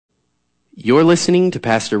You're listening to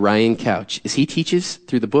Pastor Ryan Couch as he teaches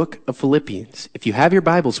through the book of Philippians. If you have your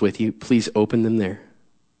Bibles with you, please open them there.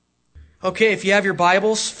 Okay, if you have your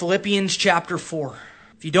Bibles, Philippians chapter 4.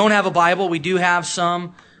 If you don't have a Bible, we do have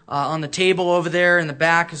some on the table over there in the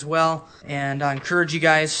back as well. And I encourage you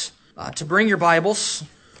guys to bring your Bibles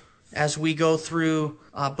as we go through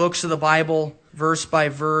books of the Bible, verse by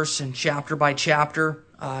verse and chapter by chapter.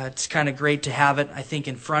 It's kind of great to have it, I think,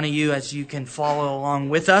 in front of you as you can follow along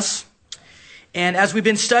with us. And as we've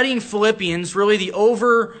been studying Philippians, really the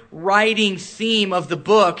overriding theme of the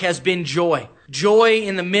book has been joy. Joy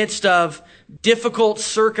in the midst of difficult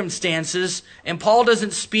circumstances. And Paul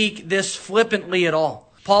doesn't speak this flippantly at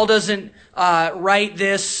all. Paul doesn't write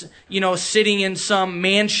this, sitting in some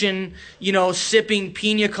mansion, sipping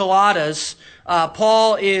pina coladas.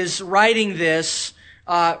 Paul is writing this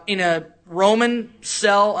in a Roman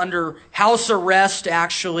cell under house arrest,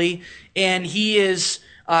 actually. And he is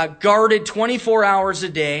guarded 24 hours a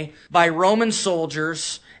day by Roman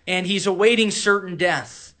soldiers, and he's awaiting certain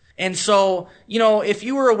death. And so, if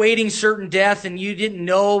you were awaiting certain death and you didn't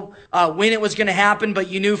know when it was going to happen, but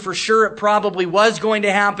you knew for sure it probably was going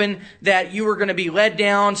to happen, that you were going to be led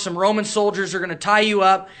down, some Roman soldiers are going to tie you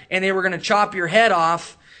up, and they were going to chop your head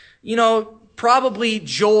off, probably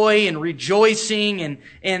joy and rejoicing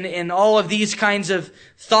and all of these kinds of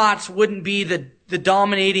thoughts wouldn't be the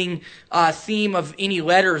dominating theme of any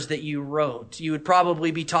letters that you wrote. You would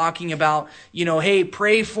probably be talking about, hey,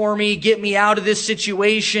 pray for me, get me out of this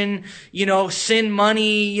situation, send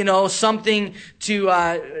money, something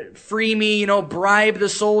to free me, bribe the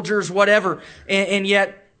soldiers, whatever. And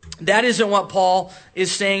yet, that isn't what Paul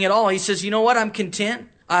is saying at all. He says, I'm content.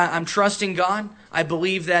 I'm trusting God. I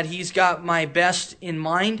believe that He's got my best in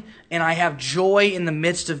mind, and I have joy in the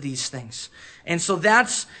midst of these things. And so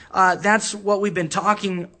that's what we've been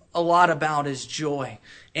talking a lot about is joy.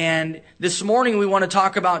 And this morning we want to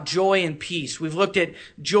talk about joy and peace. We've looked at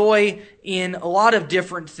joy in a lot of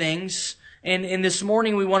different things. And this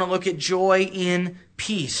morning we want to look at joy in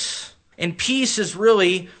peace. And peace is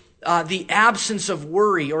really the absence of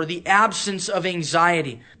worry or the absence of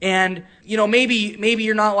anxiety. And, maybe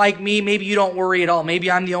you're not like me. Maybe you don't worry at all.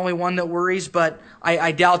 Maybe I'm the only one that worries, but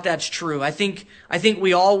I doubt that's true. I think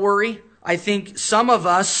we all worry. I think some of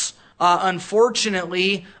us,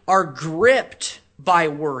 unfortunately, are gripped by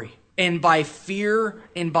worry and by fear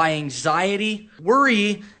and by anxiety.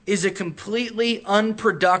 Worry is a completely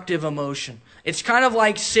unproductive emotion. It's kind of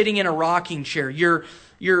like sitting in a rocking chair.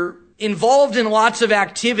 You're involved in lots of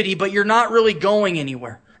activity, but you're not really going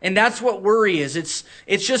anywhere. And that's what worry is. It's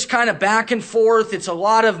just kind of back and forth. It's a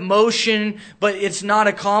lot of motion, but it's not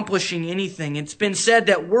accomplishing anything. It's been said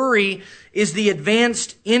that worry is the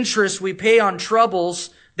advanced interest we pay on troubles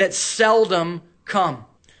that seldom come.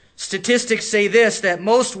 Statistics say this, that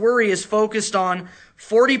most worry is focused on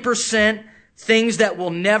 40% things that will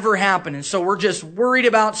never happen. And so we're just worried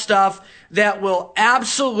about stuff that will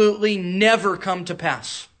absolutely never come to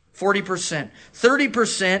pass. 40%.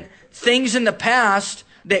 30% things in the past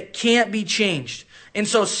that can't be changed. And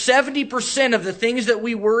so 70% of the things that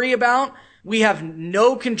we worry about, we have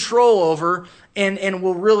no control over and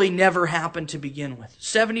will really never happen to begin with.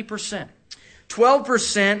 70%.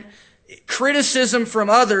 12% criticism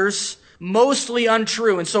from others, mostly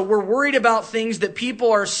untrue. And so we're worried about things that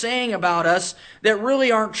people are saying about us that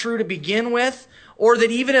really aren't true to begin with, or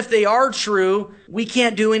that even if they are true, we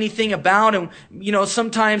can't do anything about them.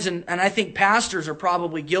 Sometimes, and I think pastors are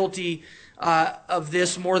probably guilty of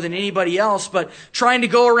this more than anybody else, but trying to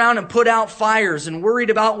go around and put out fires and worried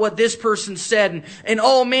about what this person said. And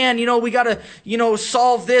oh man, we gotta,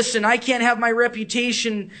 solve this, and I can't have my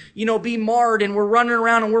reputation, be marred. And we're running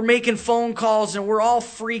around and we're making phone calls and we're all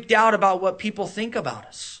freaked out about what people think about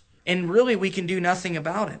us. And really we can do nothing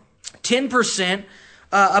about it. 10%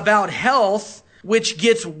 about health, which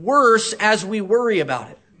gets worse as we worry about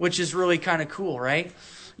it, which is really kind of cool, right?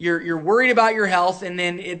 You're worried about your health, and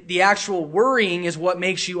then the actual worrying is what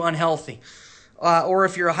makes you unhealthy. Or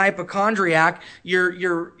if you're a hypochondriac,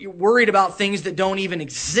 you're worried about things that don't even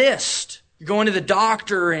exist. You're going to the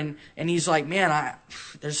doctor, and he's like, man,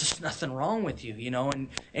 there's just nothing wrong with you,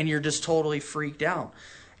 and you're just totally freaked out.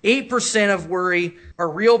 8% of worry are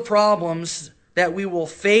real problems that we will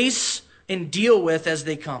face and deal with as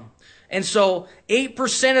they come. And so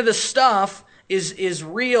 8% of the stuff is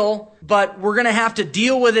real, but we're going to have to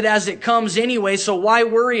deal with it as it comes anyway, so why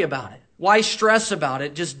worry about it? Why stress about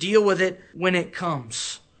it? Just deal with it when it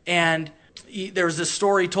comes. And there was this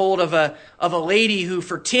story told of a lady who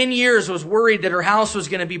for 10 years was worried that her house was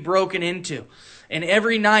going to be broken into. And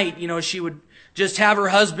every night, she would just have her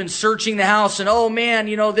husband searching the house and, oh man,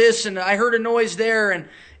 this, and I heard a noise there.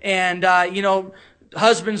 And,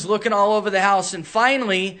 husband's looking all over the house. And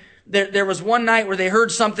finally, there was one night where they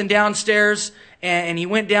heard something downstairs, and he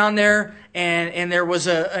went down there, and there was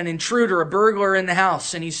an intruder, a burglar in the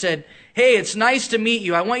house. And he said, "Hey, it's nice to meet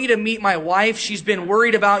you. I want you to meet my wife. She's been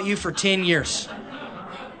worried about you for 10 years.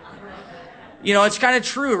 It's kind of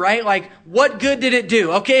true, right? Like, what good did it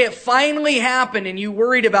do? Okay, it finally happened, and you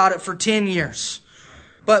worried about it for 10 years.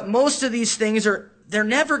 But most of these things they're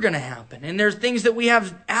never going to happen. And they're things that we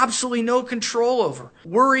have absolutely no control over.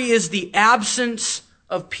 Worry is the absence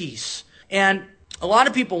of peace. And a lot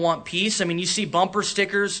of people want peace. I mean, you see bumper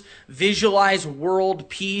stickers, visualize world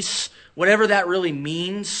peace, whatever that really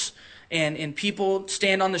means. And people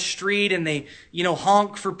stand on the street and they,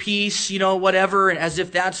 honk for peace, whatever, and as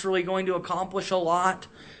if that's really going to accomplish a lot.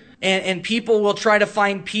 And people will try to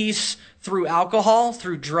find peace through alcohol,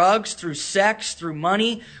 through drugs, through sex, through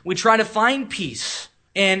money. We try to find peace.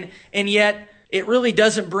 And yet it really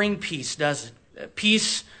doesn't bring peace, does it?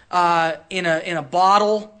 Peace in a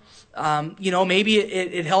bottle, maybe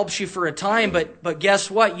it helps you for a time, but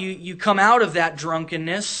guess what? You come out of that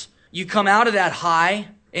drunkenness. You come out of that high.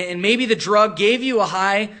 And maybe the drug gave you a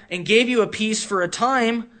high and gave you a peace for a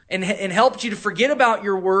time and helped you to forget about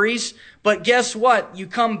your worries. But guess what? You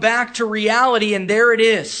come back to reality and there it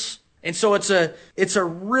is. And so it's a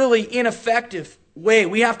really ineffective way.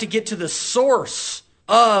 We have to get to the source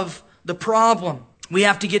of the problem. We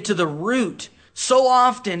have to get to the root. So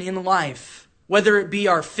often in life, whether it be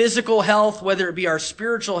our physical health, whether it be our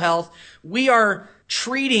spiritual health, we are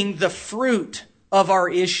treating the fruit of our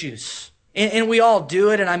issues. And we all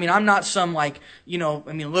do it. And I'm not some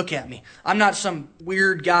look at me. I'm not some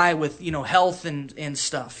weird guy with, health and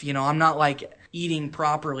stuff. I'm not like eating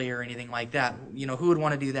properly or anything like that. Who would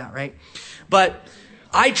want to do that, right? But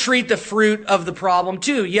I treat the fruit of the problem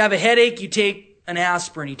too. You have a headache, you take an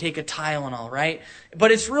aspirin, you take a Tylenol, right?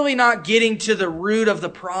 But it's really not getting to the root of the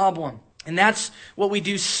problem. And that's what we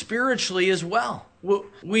do spiritually as well.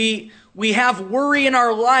 We have worry in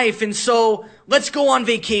our life, and so let's go on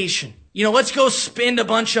vacation. Let's go spend a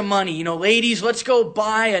bunch of money. Ladies, let's go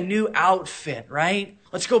buy a new outfit, right?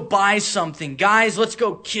 Let's go buy something. Guys, let's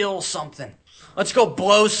go kill something. Let's go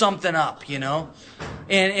blow something up,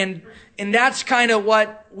 And that's kind of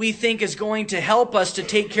what we think is going to help us to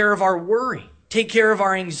take care of our worry, take care of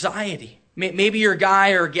our anxiety. Maybe you're a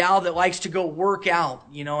guy or a gal that likes to go work out,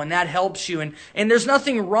 and that helps you. And there's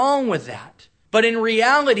nothing wrong with that. But in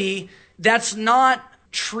reality, that's not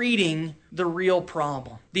treating the real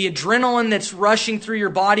problem. The adrenaline that's rushing through your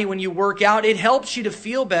body when you work out, it helps you to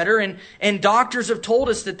feel better. And doctors have told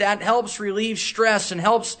us that helps relieve stress and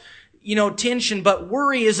helps, tension. But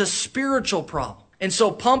worry is a spiritual problem. And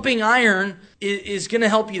so pumping iron is going to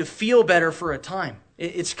help you to feel better for a time.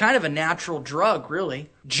 It's kind of a natural drug, really.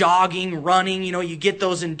 Jogging, running, you get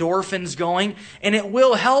those endorphins going, and it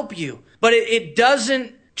will help you. But it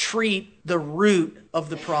doesn't treat the root of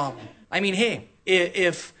the problem. Hey,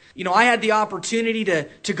 if I had the opportunity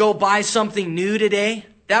to go buy something new today,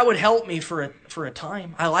 that would help me for a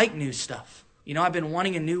time. I like new stuff. I've been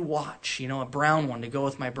wanting a new watch, a brown one to go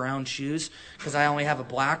with my brown shoes because I only have a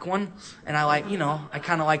black one, and I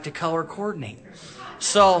kind of like to color coordinate.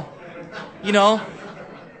 So,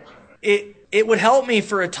 it would help me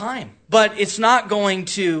for a time, but it's not going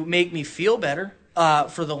to make me feel better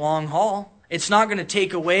for the long haul. It's not going to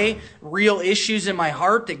take away real issues in my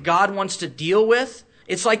heart that God wants to deal with.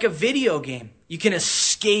 It's like a video game. You can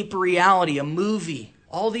escape reality, a movie,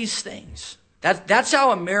 all these things. That's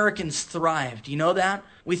how Americans thrive. Do you know that?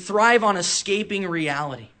 We thrive on escaping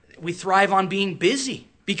reality. We thrive on being busy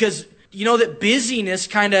because you know that busyness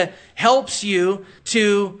kind of helps you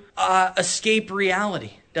to escape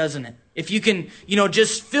reality, doesn't it? If you can,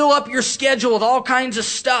 just fill up your schedule with all kinds of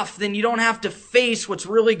stuff, then you don't have to face what's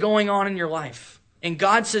really going on in your life. And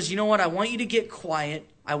God says, you know what? I want you to get quiet.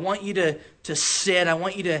 I want you to sit. I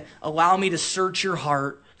want you to allow me to search your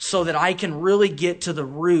heart so that I can really get to the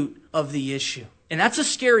root of the issue. And that's a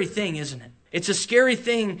scary thing, isn't it? It's a scary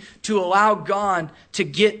thing to allow God to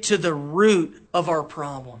get to the root of our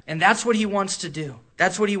problem. And that's what He wants to do.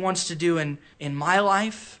 That's what He wants to do in my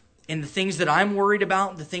life, in the things that I'm worried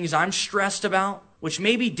about, the things I'm stressed about, which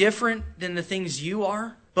may be different than the things you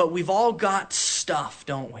are. But we've all got stuff,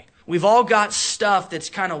 don't we? We've all got stuff that's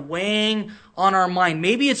kind of weighing on our mind.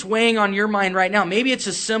 Maybe it's weighing on your mind right now. Maybe it's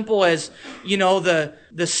as simple as,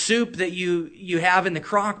 the soup that you have in the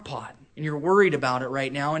crock pot. And you're worried about it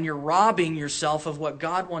right now, and you're robbing yourself of what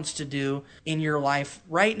God wants to do in your life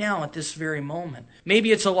right now at this very moment.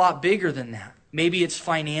 Maybe it's a lot bigger than that. Maybe it's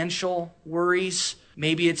financial worries.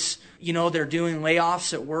 Maybe it's, they're doing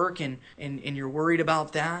layoffs at work and you're worried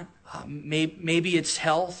about that. Maybe it's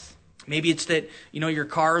health. Maybe it's that, your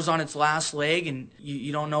car's on its last leg and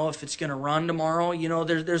you don't know if it's going to run tomorrow.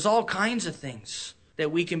 There's all kinds of things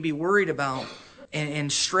that we can be worried about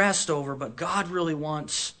and stressed over, but God really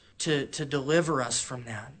wants to deliver us from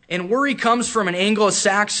that. And worry comes from an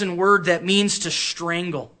Anglo-Saxon word that means to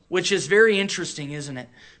strangle, which is very interesting, isn't it?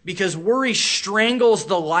 Because worry strangles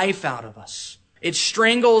the life out of us. It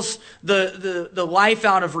strangles the life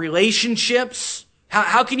out of relationships.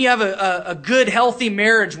 How can you have a good, healthy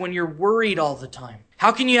marriage when you're worried all the time?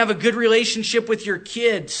 How can you have a good relationship with your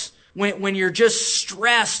kids when you're just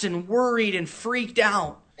stressed and worried and freaked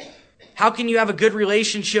out? How can you have a good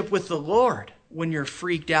relationship with the Lord when you're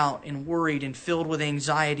freaked out and worried and filled with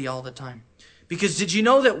anxiety all the time? Because did you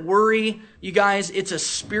know that worry, you guys, it's a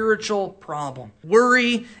spiritual problem.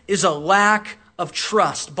 Worry is a lack of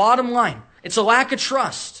trust. Bottom line, it's a lack of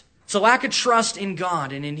trust. It's a lack of trust in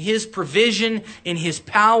God and in His provision, in His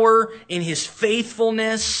power, in His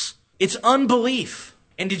faithfulness. It's unbelief.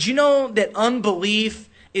 And did you know that unbelief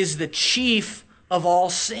is the chief of all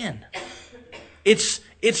sin?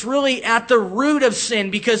 It's really at the root of sin,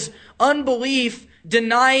 because unbelief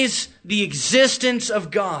denies the existence of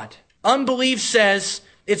God. Unbelief says,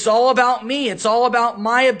 it's all about me. It's all about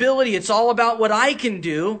my ability. It's all about what I can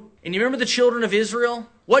do. And you remember the children of Israel?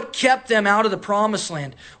 What kept them out of the promised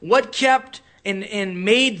land? What kept and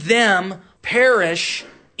made them perish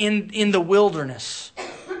in the wilderness?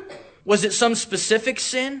 Was it some specific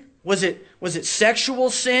sin? Was it sexual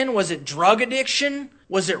sin? Was it drug addiction?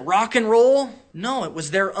 Was it rock and roll? No, it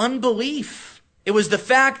was their unbelief. It was the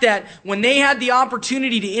fact that when they had the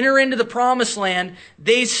opportunity to enter into the promised land,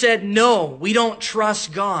 they said, no, we don't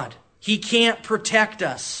trust God. He can't protect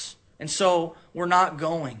us. And so we're not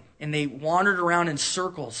going. And they wandered around in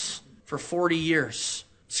circles for 40 years.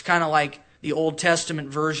 It's kind of like the Old Testament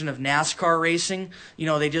version of NASCAR racing.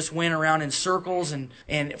 They just went around in circles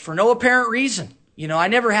and for no apparent reason.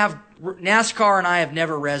 NASCAR and I have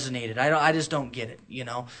never resonated. I just don't get it.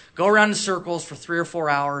 Go around in circles for 3 or 4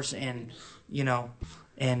 hours and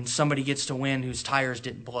somebody gets to win whose tires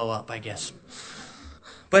didn't blow up, I guess.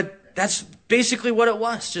 But that's basically what it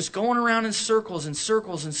was. Just going around in circles and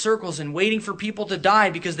circles and circles and waiting for people to die,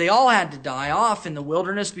 because they all had to die off in the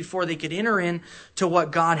wilderness before they could enter in to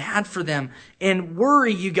what God had for them. And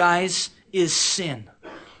worry, you guys, is sin.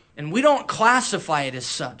 And we don't classify it as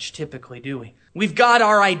such typically, do we? We've got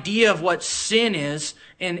our idea of what sin is,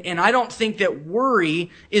 and I don't think that worry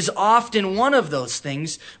is often one of those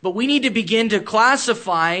things, but we need to begin to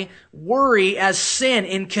classify worry as sin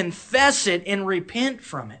and confess it and repent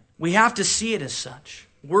from it. We have to see it as such.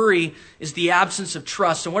 Worry is the absence of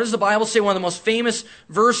trust. And what does the Bible say? One of the most famous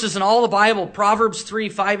verses in all the Bible, Proverbs 3,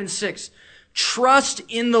 5, and 6. Trust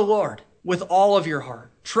in the Lord with all of your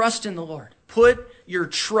heart. Trust in the Lord. Put your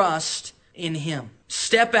trust in Him.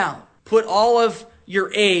 Step out. Put all of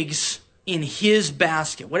your eggs in His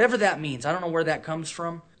basket. Whatever that means. I don't know where that comes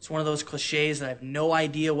from. It's one of those cliches that I have no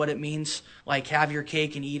idea what it means. Like, have your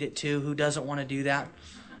cake and eat it too. Who doesn't want to do that?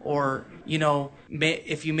 Or,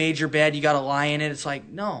 if you made your bed, you got to lie in it. It's like,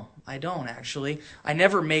 no, I don't actually. I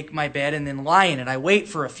never make my bed and then lie in it. I wait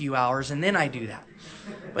for a few hours and then I do that.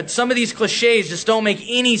 But some of these cliches just don't make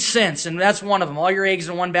any sense. And that's one of them. All your eggs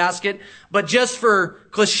in one basket. But just for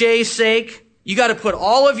cliche's sake, you got to put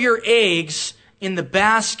all of your eggs in the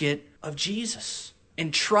basket of Jesus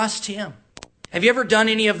and trust Him. Have you ever done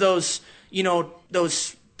any of those,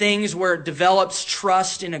 those things where it develops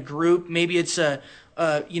trust in a group? Maybe it's a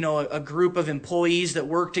group of employees that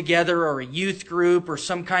work together, or a youth group, or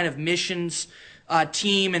some kind of missions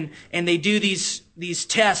team, and they do these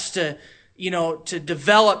tests to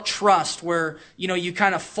develop trust, where you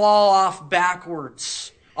kind of fall off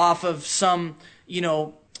backwards off of some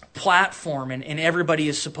platform, and everybody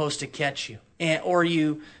is supposed to catch you, or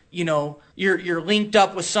you're linked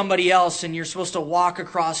up with somebody else and you're supposed to walk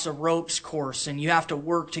across a ropes course and you have to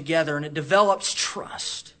work together, and it develops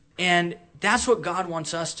trust. And that's what God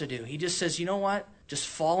wants us to do. He just says, you know what? Just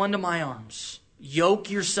fall into my arms. Yoke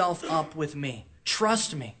yourself up with me.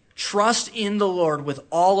 Trust me. Trust in the Lord with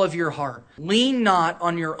all of your heart. Lean not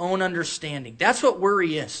on your own understanding. That's what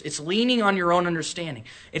worry is. It's leaning on your own understanding.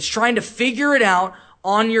 It's trying to figure it out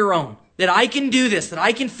on your own. That I can do this. That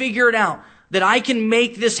I can figure it out. That I can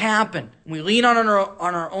make this happen. We lean on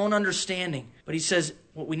our own understanding. But He says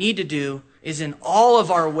what we need to do is in all of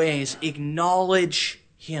our ways acknowledge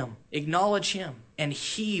Him. Acknowledge Him. And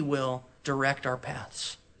He will direct our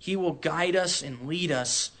paths. He will guide us and lead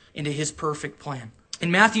us into His perfect plan. In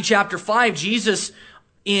Matthew chapter 5, Jesus,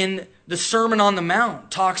 in the Sermon on the Mount,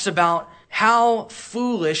 talks about how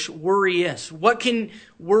foolish worry is. What can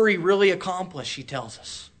worry really accomplish, He tells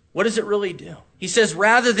us. What does it really do? He says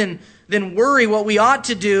rather than worry, what we ought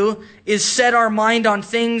to do is set our mind on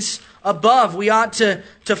things above. We ought to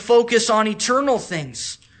focus on eternal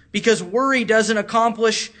things, because worry doesn't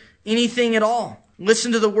accomplish anything at all.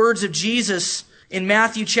 Listen to the words of Jesus in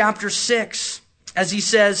Matthew chapter 6, as he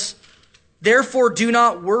says, "Therefore do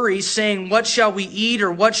not worry, saying, what shall we eat,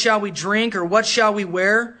 or what shall we drink, or what shall we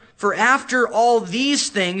wear? For after all these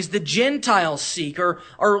things the Gentiles seek," or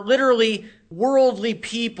literally worldly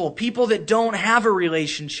people that don't have a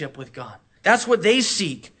relationship with God. That's what they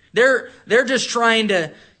seek. They're just trying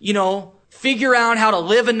to, figure out how to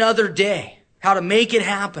live another day, how to make it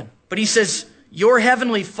happen. But he says, your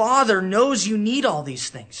heavenly Father knows you need all these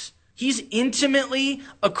things. He's intimately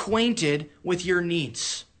acquainted with your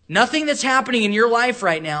needs. Nothing that's happening in your life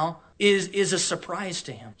right now is a surprise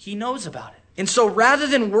to him. He knows about it. And so rather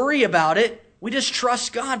than worry about it, we just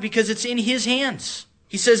trust God because it's in his hands.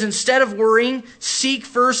 He says, instead of worrying, seek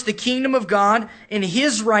first the kingdom of God and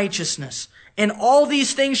his righteousness, and all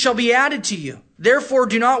these things shall be added to you. Therefore,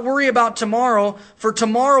 do not worry about tomorrow, for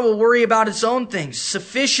tomorrow will worry about its own things.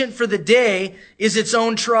 Sufficient for the day is its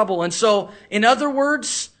own trouble. And so, in other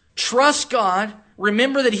words, trust God.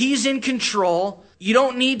 Remember that he's in control. You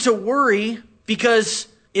don't need to worry because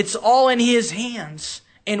it's all in his hands.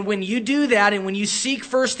 And when you do that, and when you seek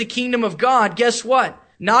first the kingdom of God, guess what?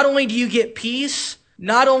 Not only do you get peace,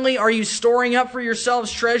 not only are you storing up for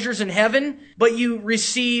yourselves treasures in heaven, but you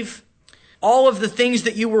receive all of the things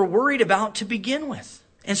that you were worried about to begin with.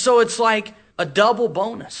 And so it's like a double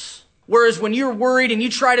bonus. Whereas when you're worried and you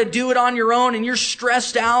try to do it on your own and you're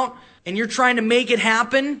stressed out and you're trying to make it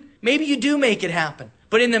happen, maybe you do make it happen.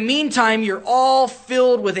 But in the meantime, you're all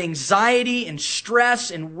filled with anxiety and stress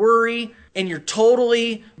and worry, and you're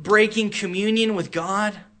totally breaking communion with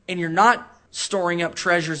God, and you're not storing up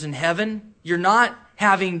treasures in heaven. You're not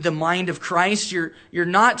having the mind of Christ. You're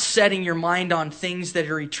not setting your mind on things that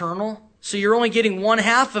are eternal. So you're only getting one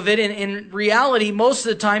half of it. And in reality, most of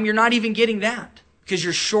the time, you're not even getting that because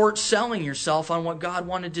you're short selling yourself on what God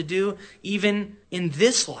wanted to do even in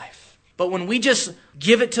this life. But when we just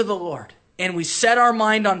give it to the Lord and we set our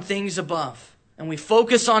mind on things above and we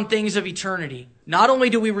focus on things of eternity, not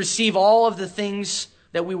only do we receive all of the things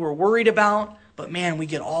that we were worried about, but man, we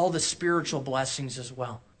get all the spiritual blessings as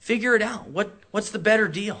well. Figure it out. What's the better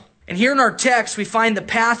deal? And here in our text, we find the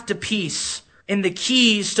path to peace and the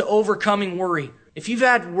keys to overcoming worry. If you've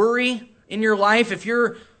had worry in your life, if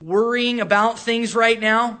you're worrying about things right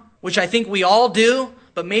now, which I think we all do,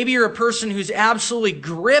 but maybe you're a person who's absolutely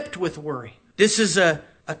gripped with worry, this is a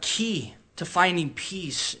key to finding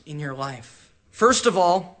peace in your life. First of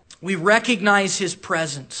all, we recognize his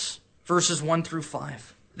presence, verses 1 through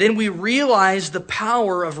 5. Then we realize the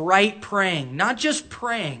power of right praying. Not just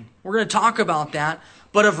praying, we're going to talk about that,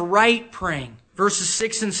 but of right praying. Verses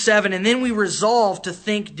 6 and 7. And then we resolve to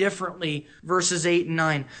think differently. Verses 8 and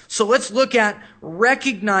 9. So let's look at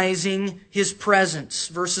recognizing his presence.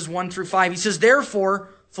 Verses 1 through 5. He says, therefore,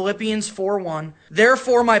 Philippians 4:1,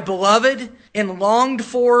 therefore, my beloved and longed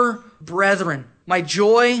for brethren, my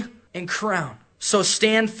joy and crown. So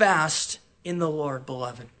stand fast in the Lord,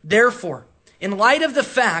 beloved. Therefore, in light of the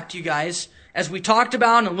fact, you guys, as we talked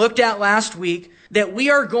about and looked at last week, that we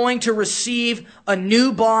are going to receive a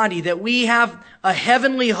new body, that we have a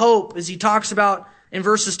heavenly hope, as he talks about in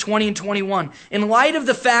verses 20 and 21. In light of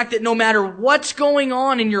the fact that no matter what's going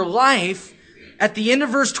on in your life, at the end of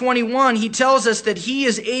verse 21, he tells us that he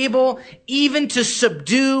is able even to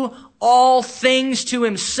subdue all things to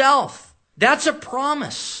himself. That's a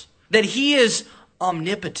promise that he is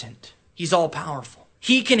omnipotent. He's all powerful.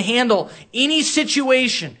 He can handle any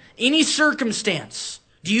situation, any circumstance.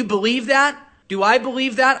 Do you believe that? Do I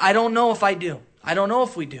believe that? I don't know if I do. I don't know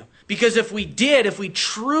if we do. Because if we did, if we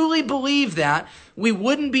truly believed that, we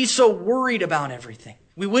wouldn't be so worried about everything.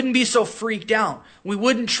 We wouldn't be so freaked out. We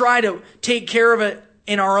wouldn't try to take care of it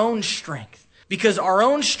in our own strength. Because our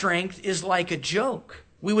own strength is like a joke.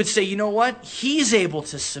 We would say, you know what? He's able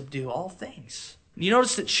to subdue all things. You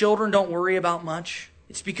notice that children don't worry about much?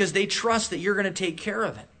 It's because they trust that you're going to take care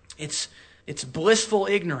of it. It's blissful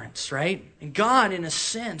ignorance, right? And God, in a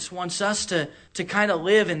sense, wants us to kind of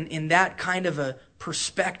live in that kind of a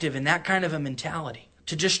perspective, in that kind of a mentality.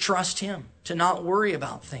 To just trust him, to not worry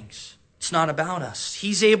about things. It's not about us.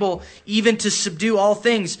 He's able even to subdue all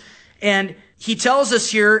things. And he tells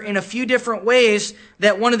us here in a few different ways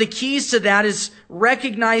that one of the keys to that is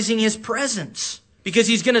recognizing his presence. Because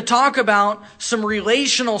he's going to talk about some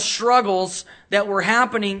relational struggles that were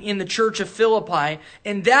happening in the church of Philippi.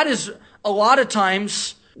 And that is a lot of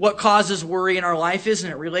times what causes worry in our life,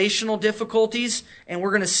 isn't it? Relational difficulties. And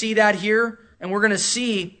we're going to see that here. And we're going to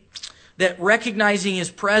see that recognizing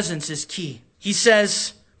his presence is key. He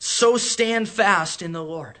says, so stand fast in the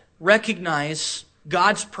Lord. Recognize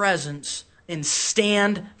God's presence and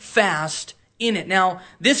stand fast in it. Now,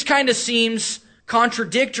 this kind of seems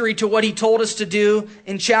contradictory to what he told us to do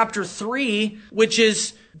in chapter 3, which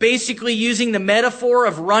is basically using the metaphor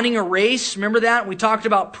of running a race. Remember that? We talked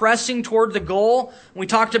about pressing toward the goal. We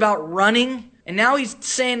talked about running. And now he's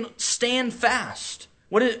saying, stand fast.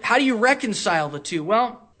 How do you reconcile the two?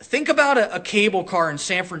 Well, think about a cable car in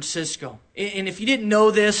San Francisco. And if you didn't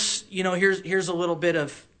know this, here's a little bit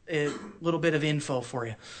of info for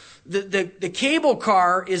you. The cable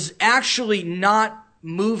car is actually not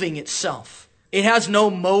moving itself. It has no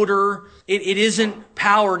motor. It isn't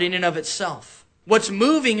powered in and of itself. What's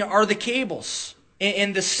moving are the cables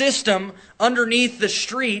and the system underneath the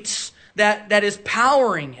streets that is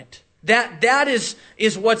powering it. That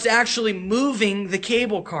is what's actually moving the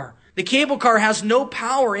cable car. The cable car has no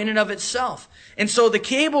power in and of itself. And so the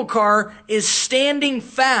cable car is standing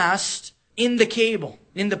fast in the cable,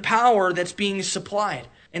 in the power that's being supplied.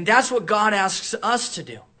 And that's what God asks us to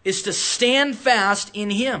do, is to stand fast in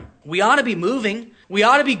Him. We ought to be moving. We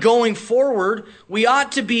ought to be going forward. We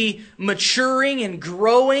ought to be maturing and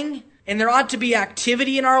growing. And there ought to be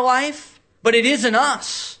activity in our life. But it isn't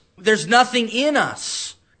us. There's nothing in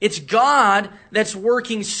us. It's God that's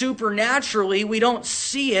working supernaturally. We don't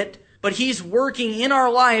see it, but He's working in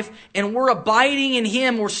our life, and we're abiding in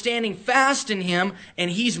Him. We're standing fast in Him, and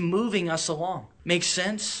He's moving us along. Makes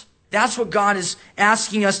sense? That's what God is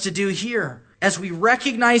asking us to do here. As we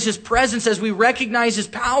recognize His presence, as we recognize His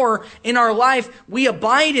power in our life, we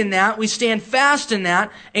abide in that, we stand fast in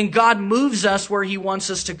that, and God moves us where He wants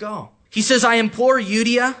us to go. He says, I implore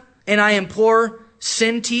Euodia and I implore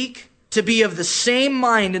Syntyche to be of the same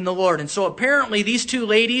mind in the Lord. And so apparently these two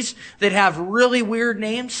ladies that have really weird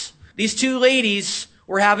names, these two ladies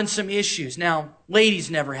were having some issues. Now,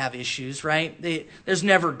 ladies never have issues, right? There's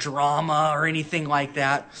never drama or anything like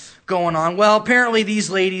that going on. Well, apparently these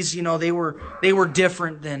ladies, they were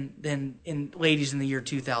different than ladies in the year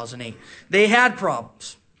 2008. They had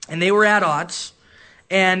problems, and they were at odds.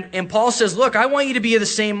 And Paul says, look, I want you to be of the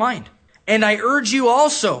same mind. And I urge you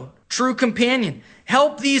also, true companion,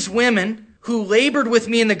 help these women who labored with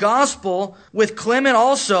me in the gospel, with Clement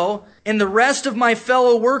also, and the rest of my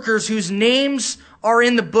fellow workers whose names are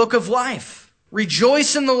in the book of life.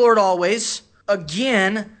 Rejoice in the Lord always.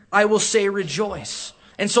 Again, I will say rejoice.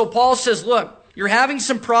 And so Paul says, look, you're having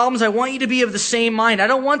some problems. I want you to be of the same mind. I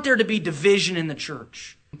don't want there to be division in the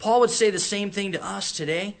church. And Paul would say the same thing to us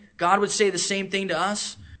today. God would say the same thing to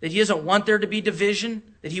us, that He doesn't want there to be division,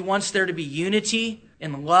 that He wants there to be unity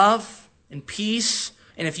and love and peace.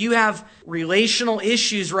 And if you have relational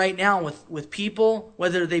issues right now with people,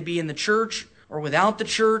 whether they be in the church or without the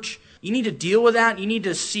church, you need to deal with that. You need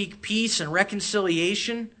to seek peace and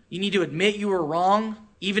reconciliation. You need to admit you were wrong.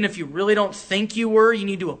 Even if you really don't think you were, you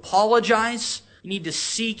need to apologize. You need to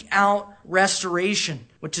seek out restoration,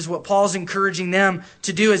 which is what Paul's encouraging them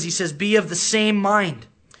to do, as he says, be of the same mind.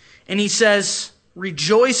 And he says,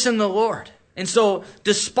 rejoice in the Lord. And so,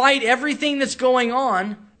 despite everything that's going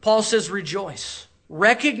on, Paul says, rejoice.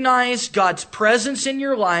 Recognize God's presence in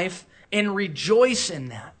your life and rejoice in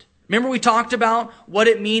that. Remember we talked about what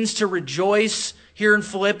it means to rejoice here in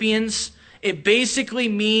Philippians? It basically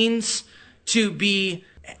means to be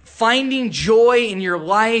finding joy in your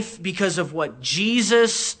life because of what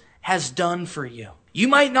Jesus has done for you. You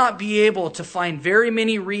might not be able to find very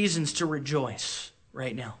many reasons to rejoice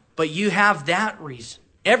right now, but you have that reason.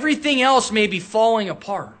 Everything else may be falling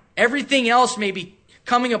apart. Everything else may be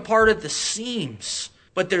coming apart at the seams.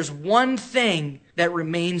 But there's one thing that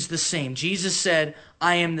remains the same. Jesus said,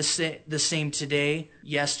 I am the same today,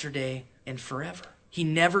 yesterday, and forever. He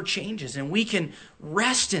never changes. And we can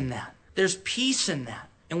rest in that. There's peace in that.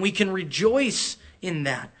 And we can rejoice in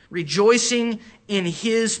that. Rejoicing in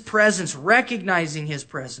His presence, recognizing His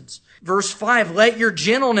presence. Verse 5, let your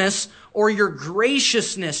gentleness or your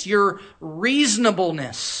graciousness, your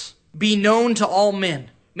reasonableness be known to all men.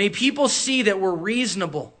 May people see that we're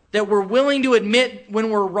reasonable, that we're willing to admit when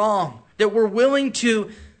we're wrong, that we're willing to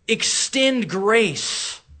extend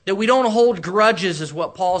grace, that we don't hold grudges, is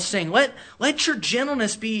what Paul's saying. Let your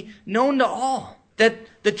gentleness be known to all. That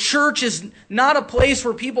the church is not a place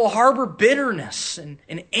where people harbor bitterness and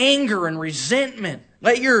anger and resentment.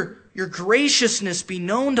 Let your graciousness be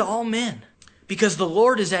known to all men, because the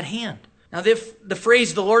Lord is at hand. Now, if the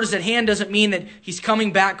phrase the Lord is at hand doesn't mean that He's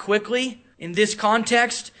coming back quickly. In this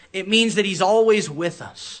context, it means that He's always with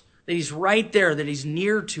us, that He's right there, that He's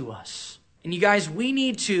near to us. And you guys, we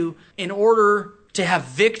need to, in order to have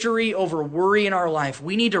victory over worry in our life,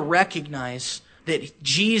 we need to recognize that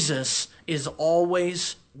Jesus is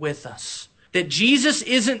always with us. That Jesus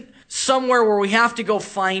isn't somewhere where we have to go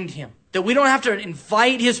find him. That we don't have to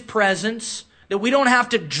invite his presence. That we don't have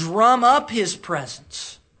to drum up his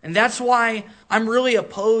presence. And that's why I'm really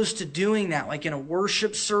opposed to doing that, like in a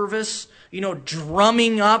worship service,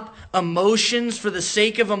 drumming up emotions for the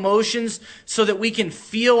sake of emotions so that we can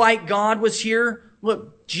feel like God was here.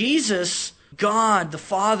 Look, Jesus, God, the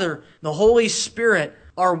Father, the Holy Spirit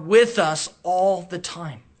are with us all the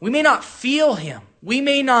time. We may not feel him. We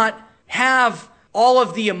may not have all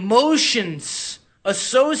of the emotions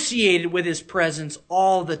associated with his presence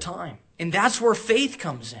all the time. And that's where faith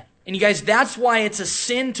comes in. And you guys, that's why it's a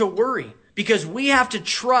sin to worry. Because we have to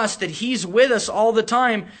trust that he's with us all the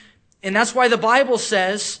time. And that's why the Bible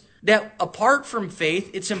says that apart from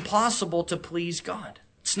faith, it's impossible to please God.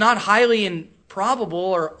 It's not highly improbable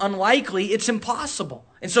or unlikely. It's impossible.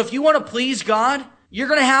 And so if you want to please God, you're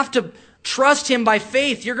going to have to trust him by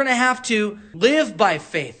faith. You're going to have to live by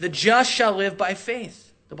faith. The just shall live by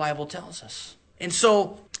faith, the Bible tells us. And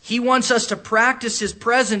so he wants us to practice his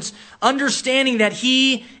presence, understanding that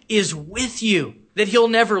he is with you, that he'll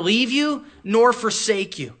never leave you nor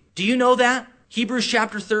forsake you. Do you know that? Kind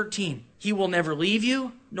chapter 13. He will never leave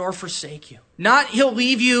you nor forsake you. Not he'll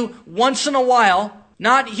leave you once in a while.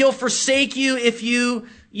 Not he'll forsake you if you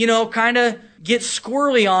kind of get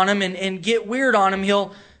squirrely on him and get weird on him.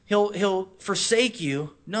 He'll forsake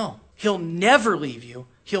you. No, he'll never leave you.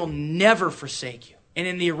 He'll never forsake you. And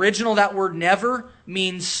in the original, that word never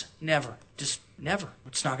means never. Just never.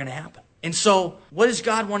 It's not going to happen. And so, what is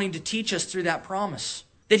God wanting to teach us through that promise?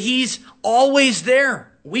 That he's always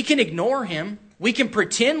there. We can ignore him. We can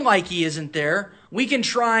pretend like he isn't there. We can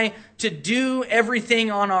try to do everything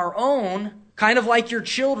on our own, kind of like your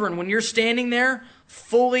children. When you're standing there,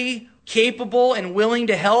 fully capable and willing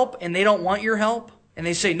to help, and they don't want your help, and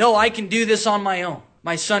they say, no, I can do this on my own.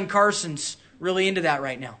 My son Carson's really into that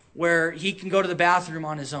right now, where he can go to the bathroom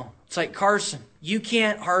on his own. It's like, Carson, you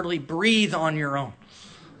can't hardly breathe on your own,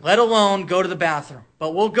 let alone go to the bathroom.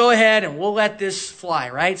 But we'll go ahead and we'll let this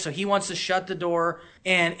fly, right? So he wants to shut the door,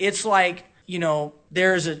 and it's like,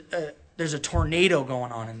 there's a tornado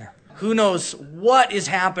going on in there. Who knows what is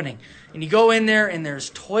happening? And you go in there, and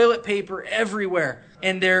there's toilet paper everywhere,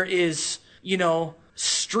 and there is,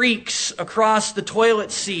 streaks across the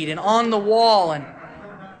toilet seat and on the wall, and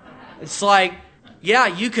it's like, yeah,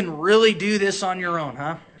 you can really do this on your own,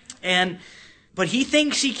 huh? But he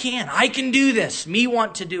thinks he can. I can do this. Me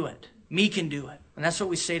want to do it. Me can do it. And that's what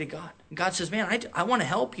we say to God. And God says, man, I want to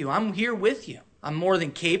help you. I'm here with you. I'm more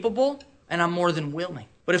than capable, and I'm more than willing.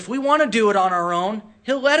 But if we want to do it on our own,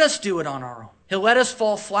 he'll let us do it on our own. He'll let us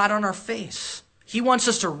fall flat on our face. He wants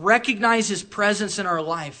us to recognize his presence in our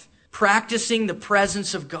life, practicing the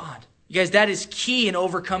presence of God. You guys, that is key in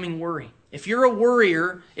overcoming worry. If you're a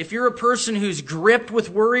worrier, if you're a person who's gripped with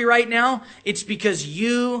worry right now, it's because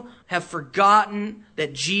you have forgotten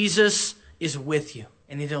that Jesus is with you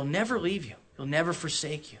and that he'll never leave you. He'll never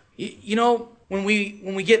forsake you. When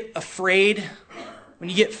we get afraid, when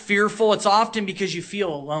you get fearful, it's often because you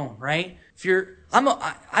feel alone, right?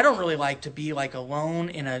 I don't really like to be like alone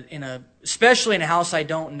especially in a house I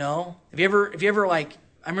don't know. Have you ever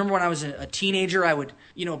I remember when I was a teenager, I would,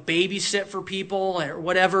 babysit for people or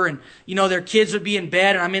whatever, and, their kids would be in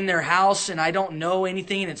bed, and I'm in their house, and I don't know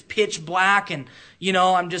anything, and it's pitch black, and,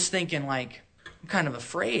 I'm just thinking, I'm kind of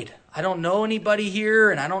afraid. I don't know anybody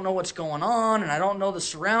here, and I don't know what's going on, and I don't know the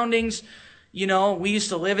surroundings. We used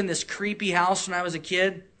to live in this creepy house when I was a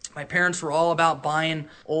kid. My parents were all about buying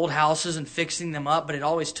old houses and fixing them up, but it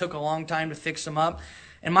always took a long time to fix them up.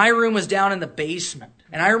 And my room was down in the basement.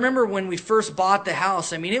 And I remember when we first bought the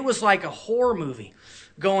house, it was like a horror movie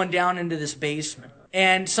going down into this basement.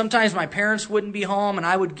 And sometimes my parents wouldn't be home, and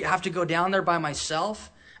I would have to go down there by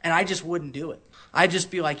myself, and I just wouldn't do it. I'd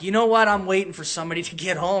just be like, you know what? I'm waiting for somebody to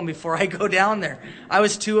get home before I go down there. I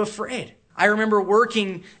was too afraid. I remember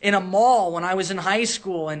working in a mall when I was in high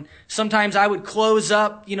school, and sometimes I would close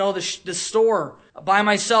up, the store by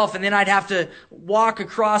myself, and then I'd have to walk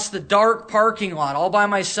across the dark parking lot all by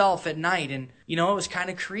myself at night, and, it was kind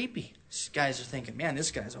of creepy. These guys are thinking, man, this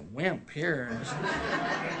guy's a wimp here.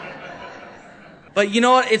 But you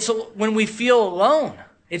know what? It's when we feel alone.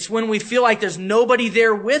 It's when we feel like there's nobody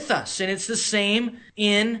there with us, and it's the same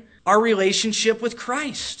in our relationship with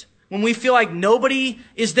Christ. When we feel like nobody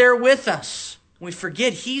is there with us, we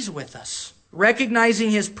forget he's with us.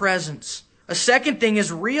 Recognizing his presence. A second thing is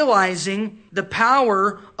realizing the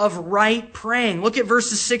power of right praying. Look at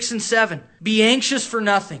verses 6 and 7. Be anxious for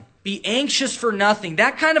nothing. Be anxious for nothing.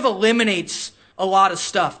 That kind of eliminates a lot of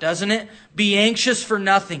stuff, doesn't it? Be anxious for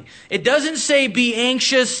nothing. It doesn't say be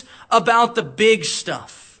anxious about the big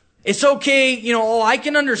stuff. It's okay, I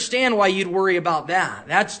can understand why you'd worry about that.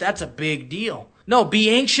 That's a big deal. No, be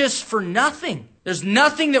anxious for nothing. There's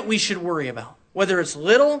nothing that we should worry about, whether it's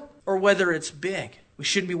little or whether it's big. We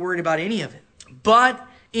shouldn't be worried about any of it. But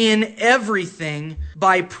in everything,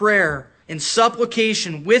 by prayer and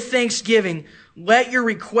supplication with thanksgiving, let your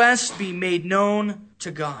requests be made known to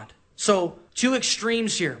God. So, two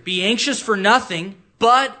extremes here. Be anxious for nothing,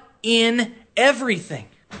 but in everything.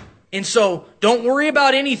 And so, don't worry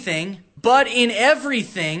about anything, but in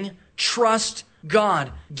everything, trust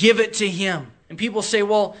God. Give it to Him. And people say,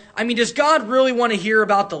 does God really want to hear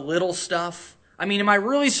about the little stuff? Am I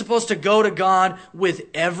really supposed to go to God with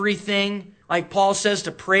everything? Like Paul says,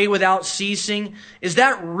 to pray without ceasing. Is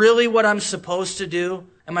that really what I'm supposed to do?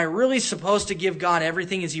 Am I really supposed to give God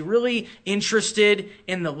everything? Is He really interested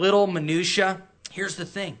in the little minutia? Here's the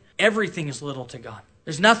thing. Everything is little to God.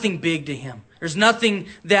 There's nothing big to Him. There's nothing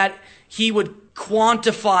that He would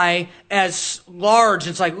quantify as large.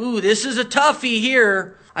 It's like, this is a toughie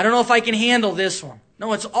here. I don't know if I can handle this one.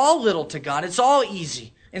 No, it's all little to God. It's all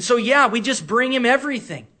easy. And so, we just bring Him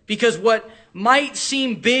everything. Because what might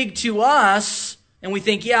seem big to us, and we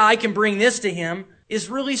think, I can bring this to Him, is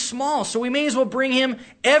really small. So we may as well bring Him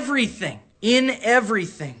everything. In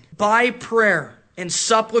everything. By prayer and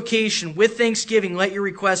supplication with thanksgiving, let your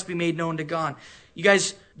requests be made known to God. You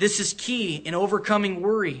guys, this is key in overcoming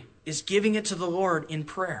worry, is giving it to the Lord in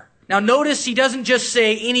prayer. Now notice He doesn't just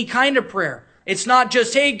say any kind of prayer. It's not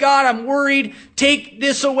just, hey God, I'm worried, take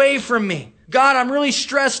this away from me. God, I'm really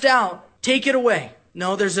stressed out, take it away.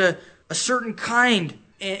 No, there's a certain kind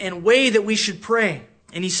and way that we should pray.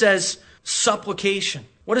 And He says, supplication.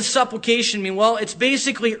 What does supplication mean? Well, it's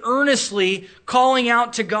basically earnestly calling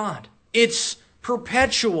out to God. It's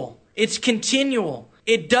perpetual. It's continual.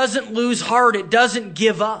 It doesn't lose heart. It doesn't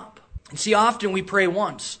give up. And see, often we pray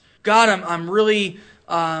once. God, I'm really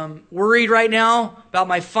worried right now about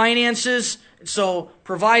my finances, so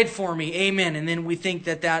provide for me. Amen. And then we think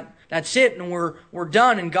that's it, and we're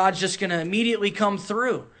done, and God's just going to immediately come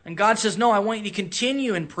through. And God says, no, I want you to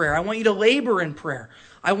continue in prayer. I want you to labor in prayer.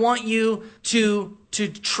 I want you to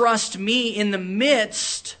trust me in the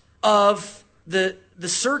midst of the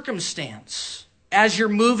circumstance. As you're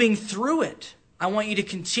moving through it, I want you to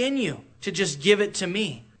continue to just give it to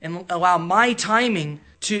me and allow my timing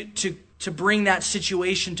to bring that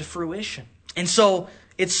situation to fruition. And so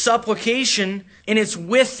it's supplication, and it's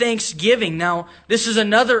with thanksgiving. Now, this is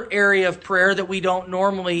another area of prayer that we don't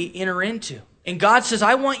normally enter into. And God says,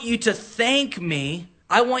 I want you to thank me.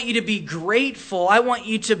 I want you to be grateful. I want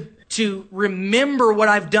you to remember what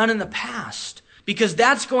I've done in the past, because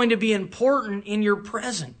that's going to be important in your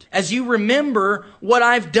present. As you remember what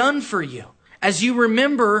I've done for you, as you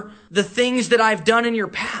remember the things that I've done in your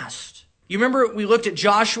past. You remember we looked at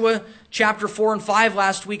Joshua chapter 4 and 5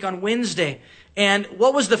 last week on Wednesday. And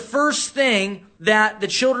what was the first thing that the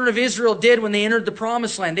children of Israel did when they entered the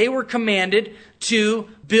promised land? They were commanded to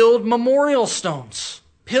build memorial stones,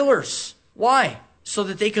 pillars. Why? So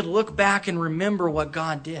that they could look back and remember what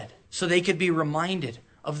God did. So they could be reminded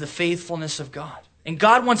of the faithfulness of God. And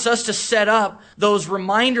God wants us to set up those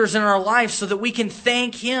reminders in our life so that we can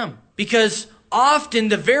thank Him. Because often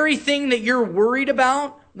the very thing that you're worried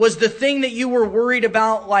about was the thing that you were worried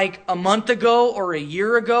about like a month ago or a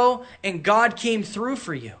year ago, and God came through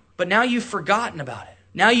for you. But now you've forgotten about it.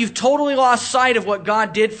 Now you've totally lost sight of what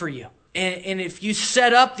God did for you. And if you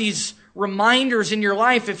set up these reminders in your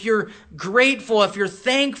life, if you're grateful, if you're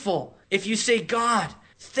thankful, if you say, God,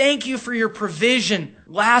 thank you for your provision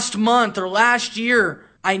last month or last year.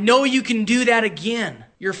 I know you can do that again.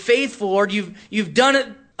 You're faithful, Lord. You've done it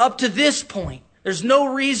up to this point. There's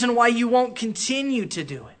no reason why you won't continue to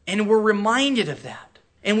do it. And we're reminded of that.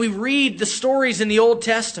 And we read the stories in the Old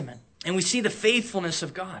Testament, and we see the faithfulness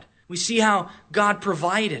of God. We see how God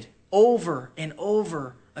provided over and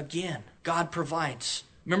over again. God provides.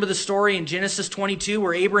 Remember the story in Genesis 22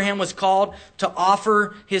 where Abraham was called to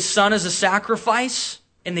offer his son as a sacrifice?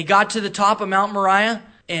 And they got to the top of Mount Moriah,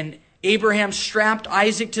 and Abraham strapped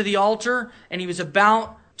Isaac to the altar, and he was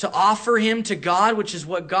about to offer him to God, which is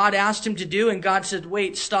what God asked him to do. And God said,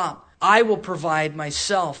 wait, stop. I will provide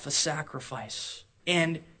myself a sacrifice.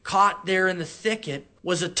 And caught there in the thicket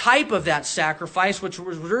was a type of that sacrifice, which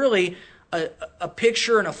was really a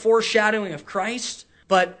picture and a foreshadowing of Christ.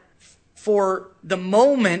 But for the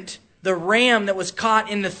moment, the ram that was caught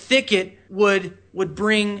in the thicket would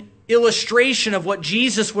bring illustration of what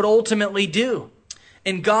Jesus would ultimately do.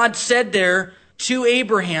 And God said there to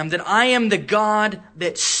Abraham that I am the God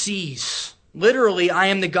that sees. Literally, I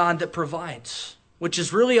am the God that provides. which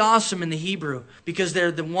is really awesome in the Hebrew because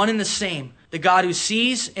they're the one and the same. The God who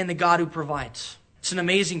sees and the God who provides. It's an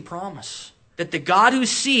amazing promise that the God who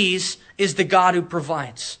sees is the God who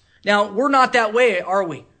provides. Now, we're not that way, are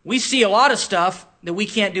we? We see a lot of stuff that we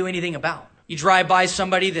can't do anything about. You drive by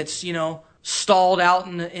somebody that's, stalled out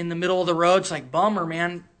in the middle of the road. It's like, bummer,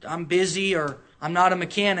 man, I'm busy, or I'm not a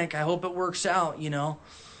mechanic. I hope it works out,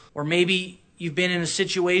 Or maybe you've been in a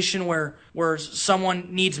situation where someone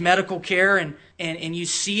needs medical care and you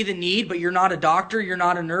see the need, but you're not a doctor, you're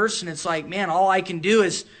not a nurse, and it's like, man, all I can do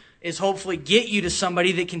is hopefully get you to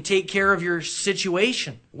somebody that can take care of your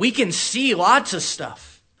situation. We can see lots of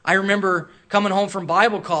stuff. I remember coming home from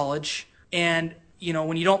Bible college, and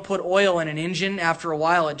when you don't put oil in an engine, after a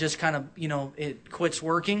while it just kind of, it quits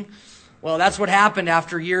working. Well, that's what happened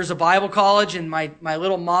after years of Bible college, and my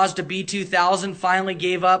little Mazda B2000 finally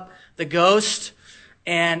gave up the ghost,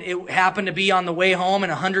 and it happened to be on the way home in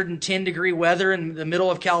 110-degree weather in the middle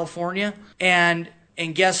of California. And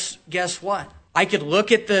guess what? I could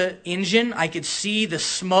look at the engine, I could see the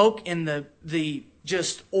smoke and the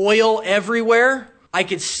just oil everywhere. I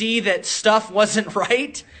could see that stuff wasn't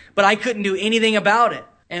right, but I couldn't do anything about it.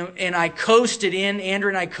 And I coasted in, Andrew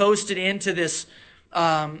and I coasted into this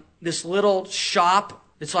little shop.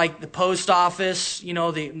 It's like the post office,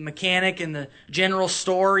 the mechanic and the general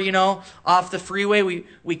store, off the freeway.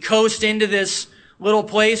 We coast into this little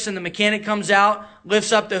place, and the mechanic comes out,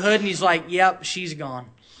 lifts up the hood, and he's like, yep, she's gone.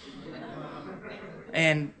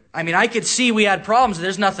 And I could see we had problems.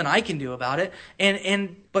 There's nothing I can do about it.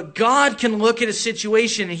 But God can look at a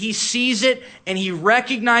situation and He sees it and He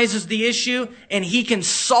recognizes the issue and He can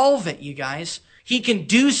solve it, you guys. He can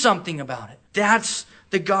do something about it. That's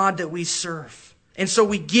the God that we serve. And so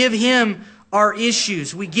we give Him our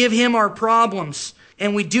issues. We give Him our problems.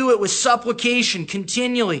 And we do it with supplication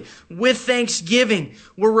continually, with thanksgiving.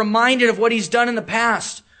 We're reminded of what He's done in the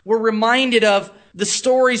past. We're reminded of the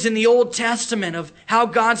stories in the Old Testament of how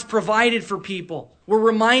God's provided for people. We're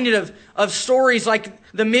reminded of stories like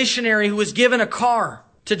the missionary who was given a car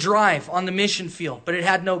to drive on the mission field, but it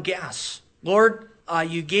had no gas. Lord,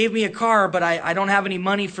 you gave me a car, but I don't have any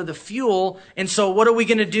money for the fuel, and so what are we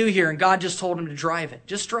going to do here? And God just told him to drive it.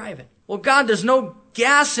 Just drive it. Well, God, there's no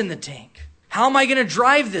gas in the tank. How am I going to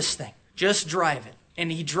drive this thing? Just drive it.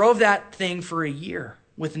 And he drove that thing for a year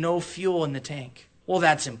with no fuel in the tank. Well,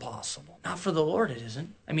 that's impossible. Not for the Lord, it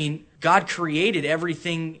isn't. God created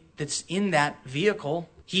everything that's in that vehicle.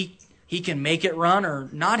 He can make it run or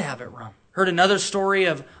not have it run. Heard another story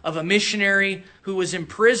of a missionary who was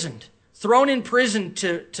imprisoned, thrown in prison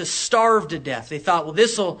to starve to death. They thought, well,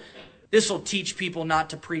 this'll teach people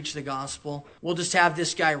not to preach the gospel. We'll just have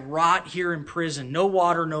this guy rot here in prison. No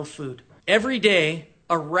water, no food. Every day,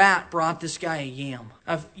 a rat brought this guy a yam.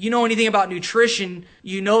 If you know anything about nutrition,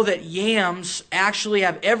 you know that yams actually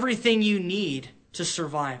have everything you need to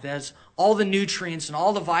survive. That's all the nutrients and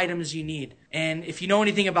all the vitamins you need. And if you know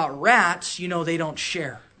anything about rats, you know they don't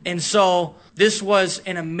share. And so this was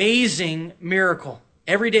an amazing miracle.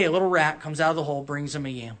 Every day a little rat comes out of the hole, brings him a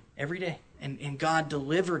yam. Every day. And God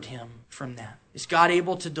delivered him from that. Is God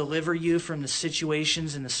able to deliver you from the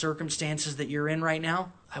situations and the circumstances that you're in right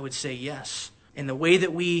now? I would say yes. And the way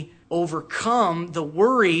that we overcome the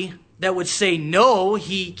worry that would say, no,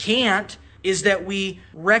 He can't, is that we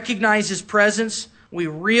recognize His presence, we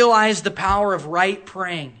realize the power of right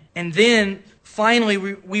praying. And then, finally,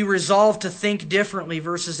 we resolve to think differently,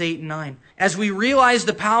 verses 8 and 9. As we realize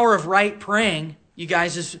the power of right praying, you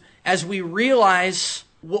guys, as we realize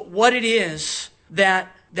what it is that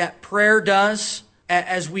prayer does,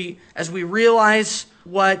 as we realize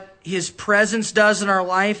what His presence does in our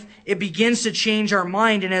life, it begins to change our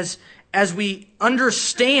mind. And as we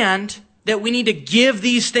understand that we need to give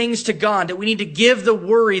these things to God, that we need to give the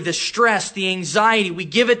worry, the stress, the anxiety, we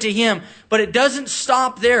give it to Him. But it doesn't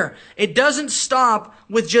stop there. It doesn't stop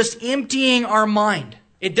with just emptying our mind.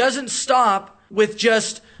 It doesn't stop with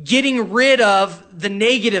just getting rid of the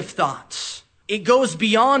negative thoughts. It goes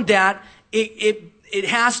beyond that. It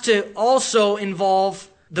has to also involve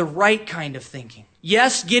the right kind of thinking.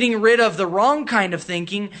 Yes, getting rid of the wrong kind of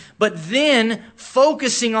thinking, but then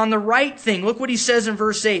focusing on the right thing. Look what he says in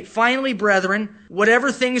verse 8. Finally, brethren,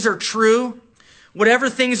 whatever things are true, whatever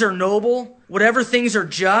things are noble, whatever things are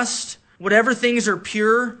just, whatever things are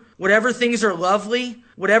pure, whatever things are lovely,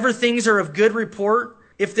 whatever things are of good report,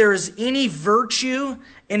 if there is any virtue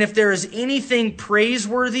and if there is anything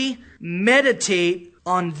praiseworthy, meditate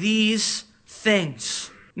on these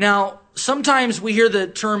things. Now, sometimes we hear the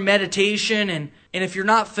term meditation, and if you're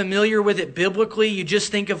not familiar with it biblically, you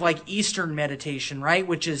just think of like Eastern meditation, right?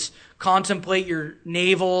 Which is contemplate your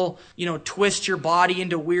navel, twist your body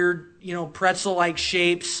into weird pretzel-like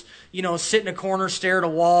shapes, sit in a corner, stare at a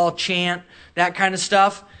wall, chant, that kind of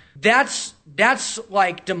stuff. That's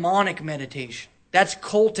like demonic meditation. That's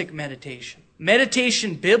cultic meditation.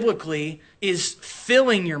 Meditation biblically is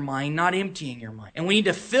filling your mind, not emptying your mind. And we need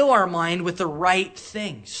to fill our mind with the right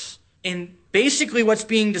things. And basically what's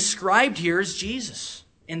being described here is Jesus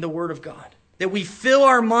in the Word of God. That we fill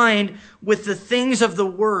our mind with the things of the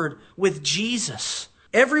Word, with Jesus.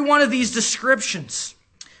 Every one of these descriptions,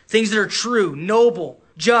 things that are true, noble,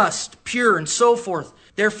 just, pure, and so forth,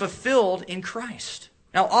 they're fulfilled in Christ.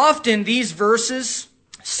 Now often these verses,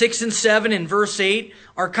 6 and 7 and verse 8,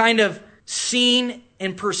 are kind of seen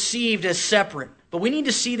and perceived as separate. But we need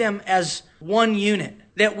to see them as one unit.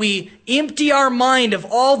 That we empty our mind of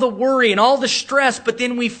all the worry and all the stress, but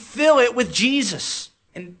then we fill it with Jesus.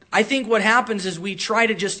 And I think what happens is we try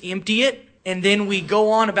to just empty it, and then we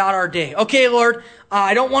go on about our day. Okay, Lord,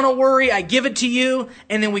 I don't want to worry. I give it to you.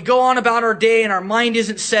 And then we go on about our day, and our mind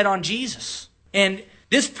isn't set on Jesus. And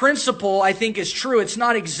this principle, I think, is true. It's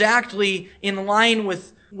not exactly in line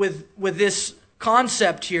with this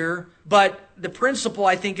concept here, but the principle,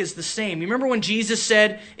 I think, is the same. You remember when Jesus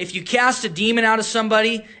said, if you cast a demon out of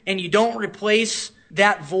somebody and you don't replace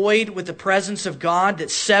that void with the presence of God,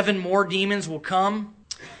 that 7 more demons will come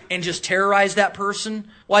and just terrorize that person?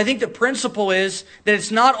 Well, I think the principle is that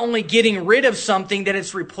it's not only getting rid of something, that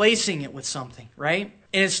it's replacing it with something, right?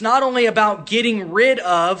 And it's not only about getting rid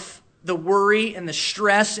of the worry and the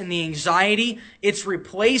stress and the anxiety, it's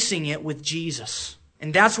replacing it with Jesus.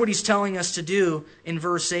 And that's what he's telling us to do in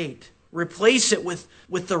verse 8. Replace it with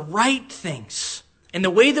the right things. And the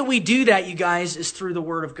way that we do that, you guys, is through the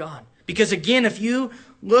Word of God. Because again, if you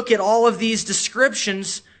look at all of these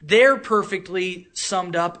descriptions, they're perfectly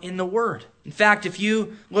summed up in the Word. In fact, if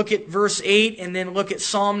you look at verse 8 and then look at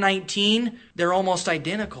Psalm 19, they're almost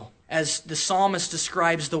identical, as the psalmist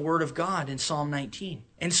describes the Word of God in Psalm 19.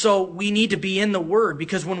 And so we need to be in the Word,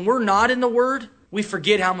 because when we're not in the Word, we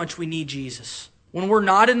forget how much we need Jesus. When we're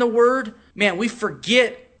not in the Word, man, we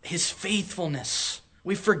forget His faithfulness.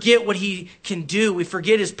 We forget what He can do. We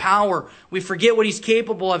forget His power. We forget what He's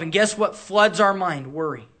capable of. And guess what floods our mind?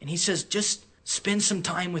 Worry. And He says, just spend some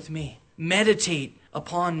time with me. Meditate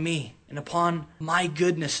upon me and upon my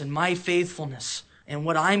goodness and my faithfulness and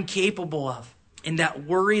what I'm capable of. And that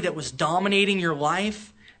worry that was dominating your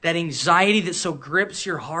life, that anxiety that so grips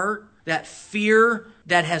your heart, that fear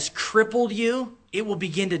that has crippled you, it will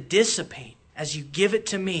begin to dissipate as you give it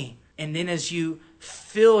to me, and then as you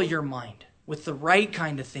fill your mind with the right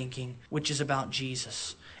kind of thinking, which is about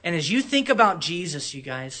Jesus. And as you think about Jesus, you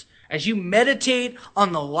guys, as you meditate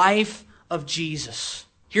on the life of Jesus,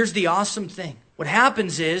 here's the awesome thing. What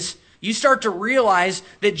happens is you start to realize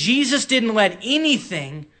that Jesus didn't let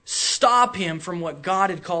anything stop Him from what God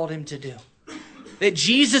had called Him to do. That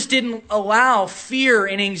Jesus didn't allow fear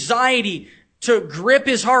and anxiety to grip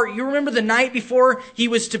His heart. You remember the night before He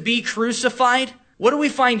was to be crucified? What do we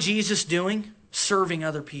find Jesus doing? Serving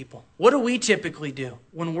other people. What do we typically do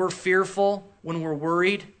when we're fearful, when we're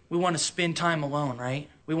worried? We want to spend time alone, right?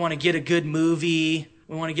 We want to get a good movie.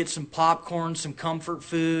 We want to get some popcorn, some comfort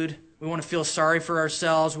food. We want to feel sorry for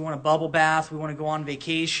ourselves. We want a bubble bath. We want to go on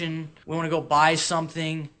vacation. We want to go buy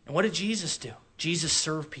something. And what did Jesus do? Jesus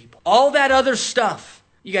served people. All that other stuff,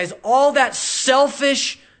 you guys, all that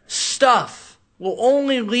selfish stuff will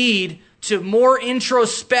only lead to more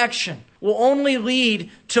introspection, will only lead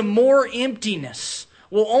to more emptiness,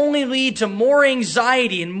 will only lead to more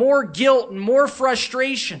anxiety and more guilt and more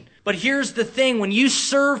frustration. But here's the thing, when you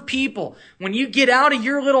serve people, when you get out of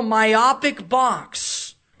your little myopic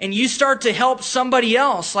box and you start to help somebody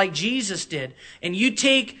else like Jesus did, and you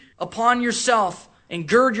take upon yourself and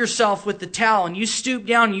gird yourself with the towel and you stoop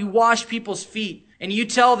down and you wash people's feet, and you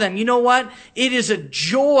tell them, you know what? It is a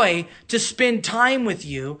joy to spend time with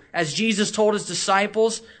you. As Jesus told His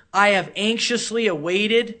disciples, I have anxiously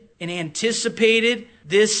awaited and anticipated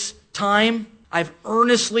this time. I've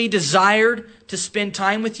earnestly desired to spend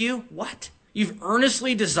time with you. What? You've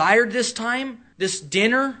earnestly desired this time? This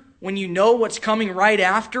dinner? When you know what's coming right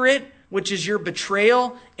after it, which is your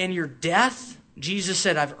betrayal and your death? Jesus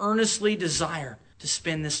said, I've earnestly desired to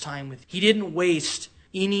spend this time with you. He didn't waste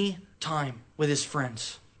any time with His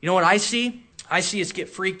friends. You know what I see? I see us get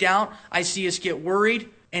freaked out. I see us get worried.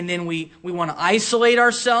 And then we want to isolate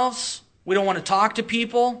ourselves. We don't want to talk to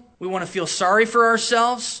people. We want to feel sorry for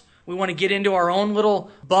ourselves. We want to get into our own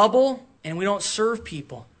little bubble. And we don't serve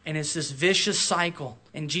people. And it's this vicious cycle.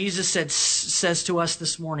 And Jesus says to us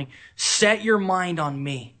this morning, set your mind on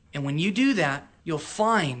me. And when you do that, you'll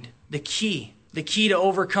find the key to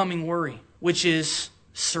overcoming worry, which is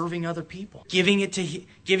serving other people. Giving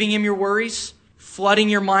Him your worries, flooding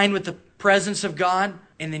your mind with the presence of God,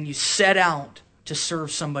 and then you set out to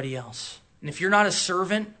serve somebody else. And if you're not a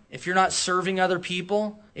servant, if you're not serving other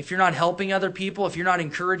people, if you're not helping other people, if you're not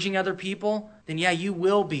encouraging other people, then yeah, you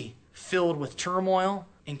will be filled with turmoil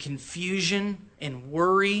and confusion and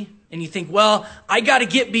worry. And you think, well, I got to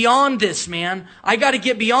get beyond this, man. I got to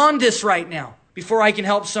get beyond this right now before I can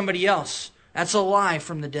help somebody else. That's a lie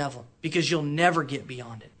from the devil, because you'll never get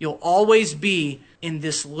beyond it. You'll always be in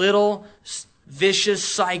this little vicious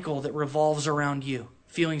cycle that revolves around you,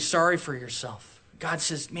 feeling sorry for yourself. God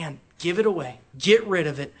says, man, give it away. Get rid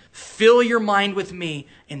of it. Fill your mind with me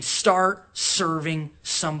and start serving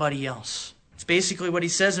somebody else. It's basically what he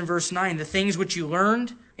says in verse 9. The things which you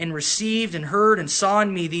learned and received and heard and saw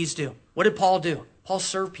in me, these do. What did Paul do? Paul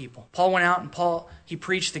served people. Paul went out and he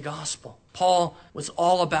preached the gospel. Paul was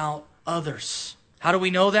all about others. How do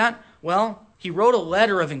we know that? Well, he wrote a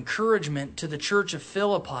letter of encouragement to the church of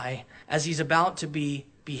Philippi as he's about to be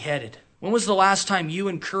beheaded. When was the last time you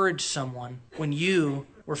encouraged someone when you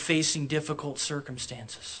were facing difficult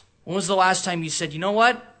circumstances? When was the last time you said, you know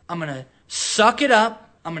what? I'm going to suck it up.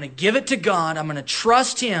 I'm going to give it to God. I'm going to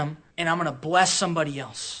trust Him, and I'm going to bless somebody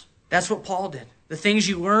else. That's what Paul did. The things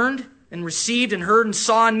you learned and received and heard and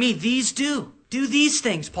saw in me, these do. Do these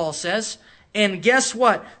things, Paul says. And guess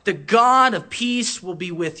what? The God of peace will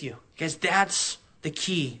be with you. Guys, that's the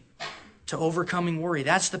key to overcoming worry.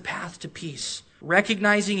 That's the path to peace.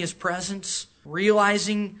 Recognizing His presence,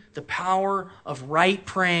 realizing the power of right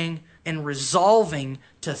praying, and resolving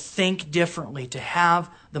to think differently, to have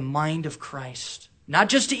the mind of Christ. Not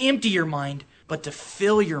just to empty your mind, but to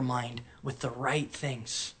fill your mind with the right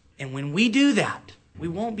things. And when we do that, we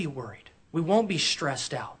won't be worried. We won't be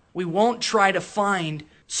stressed out. We won't try to find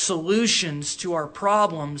solutions to our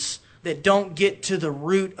problems that don't get to the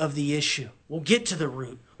root of the issue. We'll get to the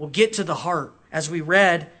root. We'll get to the heart. As we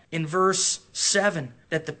read in verse 7,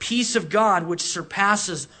 that the peace of God, which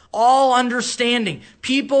surpasses all understanding,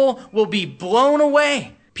 people will be blown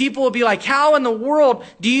away. People will be like, how in the world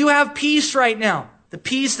do you have peace right now? The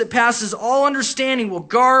peace that passes all understanding will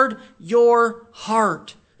guard your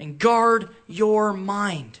heart and guard your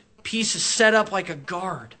mind. Peace is set up like a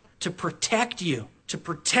guard to protect you, to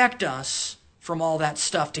protect us from all that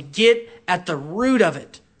stuff, to get at the root of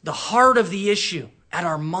it, the heart of the issue, at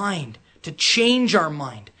our mind, to change our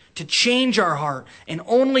mind, to change our heart. And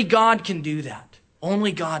only God can do that.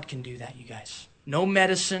 Only God can do that, you guys. No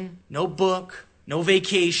medicine, no book, no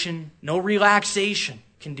vacation, no relaxation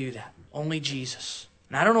can do that. Only Jesus.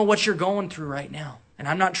 And I don't know what you're going through right now. And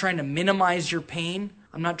I'm not trying to minimize your pain.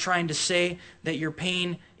 I'm not trying to say that your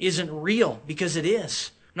pain isn't real, because it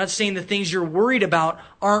is. I'm not saying the things you're worried about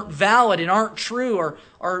aren't valid and aren't true or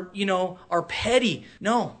are petty.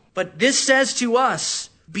 No. But this says to us,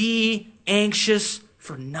 be anxious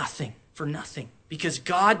for nothing. For nothing. Because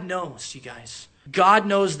God knows, you guys. God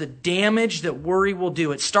knows the damage that worry will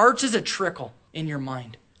do. It starts as a trickle in your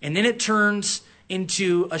mind. And then it turns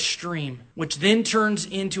into a stream, which then turns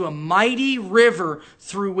into a mighty river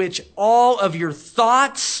through which all of your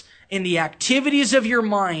thoughts and the activities of your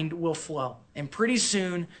mind will flow. And pretty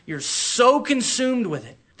soon, you're so consumed with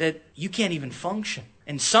it that you can't even function.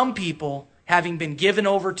 And some people, having been given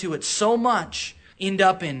over to it so much, end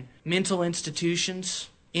up in mental institutions,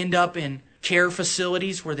 end up in care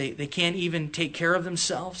facilities where they can't even take care of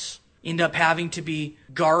themselves, end up having to be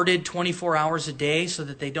guarded 24 hours a day so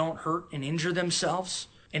that they don't hurt and injure themselves.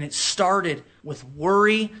 And it started with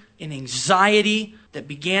worry and anxiety that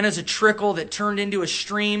began as a trickle, that turned into a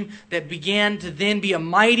stream, that began to then be a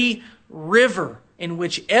mighty river in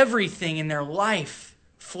which everything in their life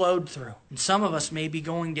flowed through. And some of us may be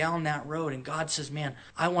going down that road, and God says, man,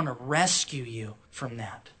 I want to rescue you from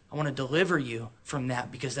that. I want to deliver you from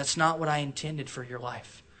that, because that's not what I intended for your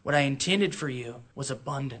life. What I intended for you was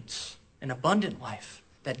abundance, an abundant life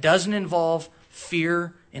that doesn't involve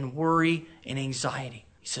fear and worry and anxiety.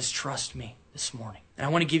 He says, trust me this morning. And I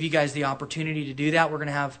want to give you guys the opportunity to do that. We're going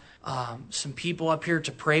to have some people up here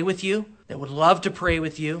to pray with you that would love to pray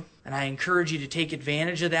with you. And I encourage you to take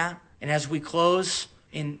advantage of that. And as we close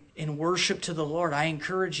in worship to the Lord, I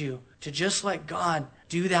encourage you to just let God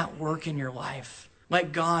do that work in your life.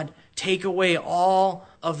 Let God take away all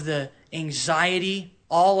of the anxiety,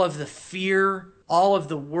 all of the fear, all of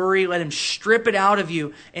the worry. Let Him strip it out of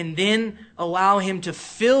you, and then allow Him to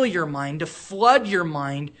fill your mind, to flood your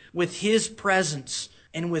mind with His presence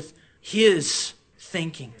and with His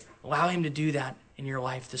thinking. Allow Him to do that in your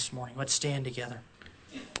life this morning. Let's stand together.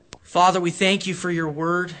 Father, we thank You for Your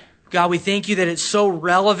word. God, we thank You that it's so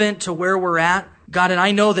relevant to where we're at. God, and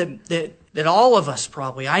I know that all of us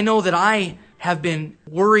probably, I know that I have been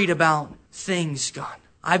worried about things, God.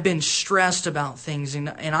 I've been stressed about things, and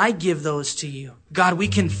I give those to you. God, we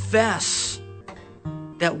confess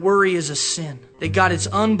that worry is a sin. That, God, it's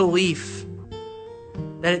unbelief.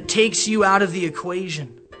 That it takes you out of the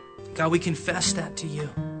equation. God, we confess that to you.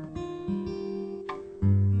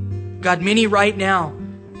 God, many right now,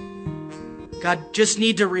 God, just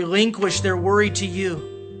need to relinquish their worry to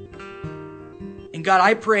you. And God,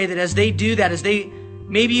 I pray that as they do that, as they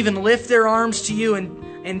maybe even lift their arms to you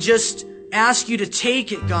and just ask you to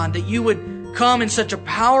take it, God, that you would come in such a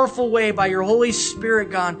powerful way by your Holy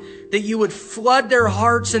Spirit, God, that you would flood their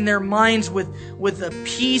hearts and their minds with a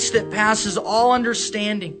peace that passes all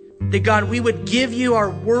understanding. That, God, we would give you our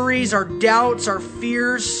worries, our doubts, our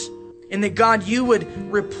fears, and that, God, you would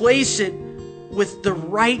replace it with the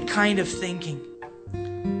right kind of thinking.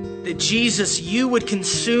 That, Jesus, you would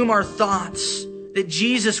consume our thoughts. That,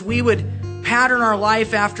 Jesus, we would pattern our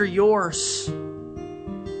life after yours.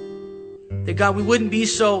 That, God, we wouldn't be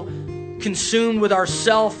so consumed with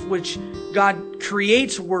ourself, which, God,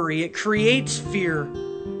 creates worry. It creates fear.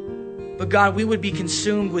 But, God, we would be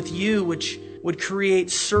consumed with you, which would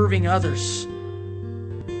create serving others.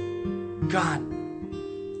 God,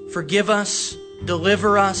 forgive us,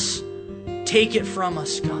 deliver us, take it from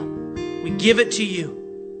us, God. We give it to you.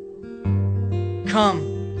 Come,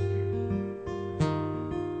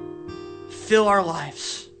 fill our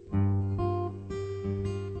lives.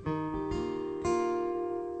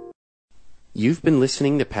 You've been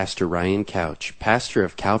listening to Pastor Ryan Couch, pastor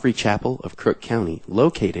of Calvary Chapel of Crook County,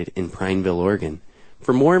 located in Prineville, Oregon.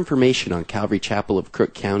 For more information on Calvary Chapel of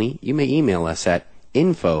Crook County, you may email us at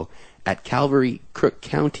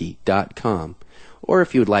info@calvarycrookcounty.com. Or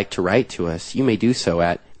if you would like to write to us, you may do so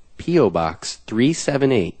at P.O. Box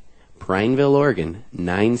 378, Prineville, Oregon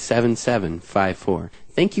 97754.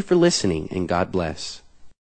 Thank you for listening, and God bless.